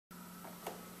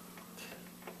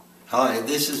Hi,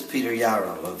 this is Peter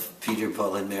Yarrow of Peter,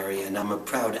 Paul and Mary, and I'm a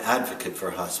proud advocate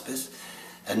for hospice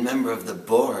and member of the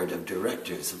board of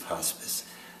directors of hospice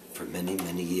for many,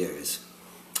 many years.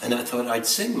 And I thought I'd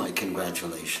sing my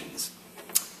congratulations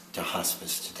to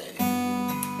hospice today.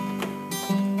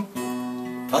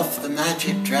 Puff the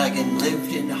magic dragon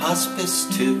lived in hospice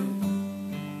too.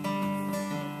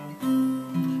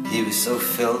 He was so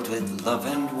filled with love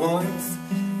and warmth,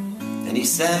 and he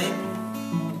sang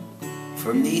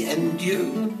for me and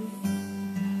you.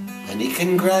 And he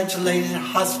congratulated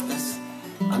hospice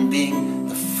on being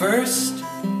the first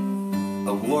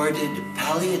awarded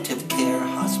palliative care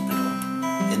hospital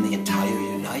in the entire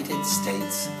United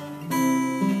States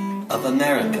of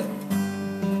America.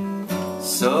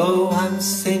 So I'm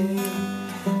singing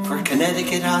for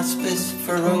Connecticut Hospice,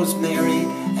 for Rosemary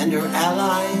and her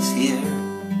allies here.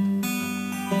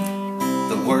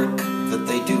 The work that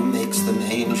they do makes them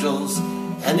angels,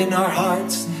 and in our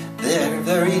hearts they're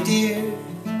very dear.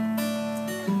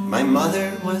 My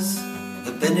mother was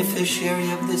the beneficiary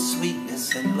of this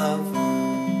sweetness and love.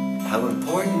 How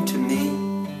important to me.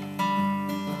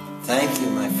 Thank you,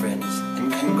 my friends,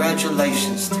 and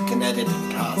congratulations to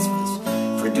Connecticut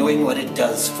Hospice for doing what it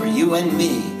does for you and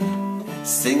me.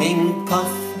 Singing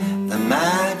Puff, the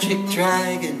magic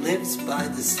dragon lives by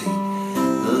the sea,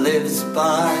 lives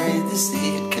by the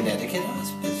sea at Connecticut Hospice.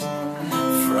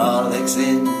 Frolics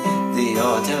in the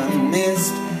autumn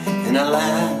mist in a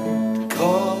land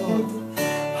called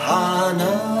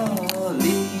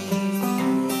Honolulu.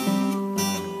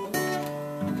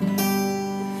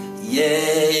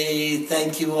 Yay,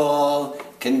 thank you all.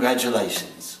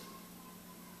 Congratulations.